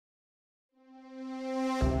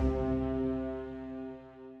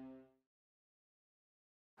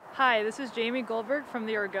Hi, this is Jamie Goldberg from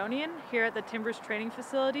the Oregonian here at the Timbers training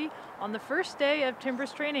facility on the first day of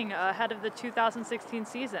Timbers training ahead of the 2016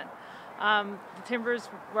 season. The Timbers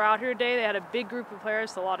were out here today. They had a big group of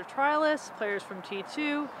players, a lot of trialists, players from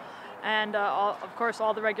T2, and of course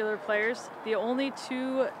all the regular players. The only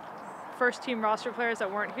two first team roster players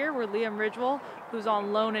that weren't here were Liam Ridgewell, who's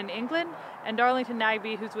on loan in England, and Darlington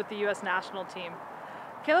Nagbe, who's with the U.S. national team.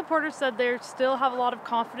 Caleb Porter said they still have a lot of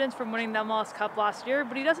confidence from winning the MLS Cup last year,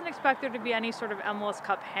 but he doesn't expect there to be any sort of MLS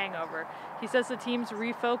Cup hangover. He says the team's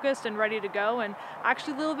refocused and ready to go and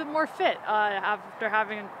actually a little bit more fit after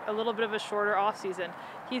having a little bit of a shorter offseason.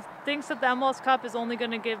 He thinks that the MLS Cup is only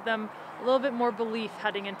going to give them a little bit more belief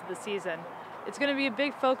heading into the season. It's going to be a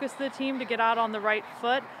big focus of the team to get out on the right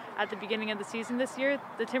foot at the beginning of the season this year.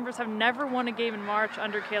 The Timbers have never won a game in March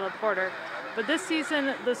under Caleb Porter, but this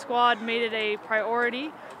season the squad made it a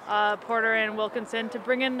priority, Porter and Wilkinson, to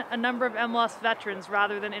bring in a number of MLS veterans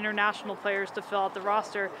rather than international players to fill out the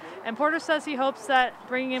roster. And Porter says he hopes that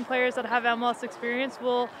bringing in players that have MLS experience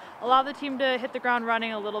will allow the team to hit the ground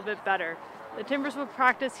running a little bit better. The Timbers will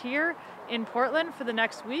practice here in Portland for the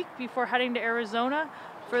next week before heading to Arizona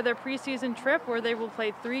for their preseason trip, where they will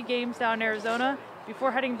play 3 games down in Arizona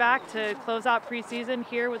before heading back to close out preseason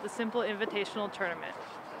here with a simple invitational tournament.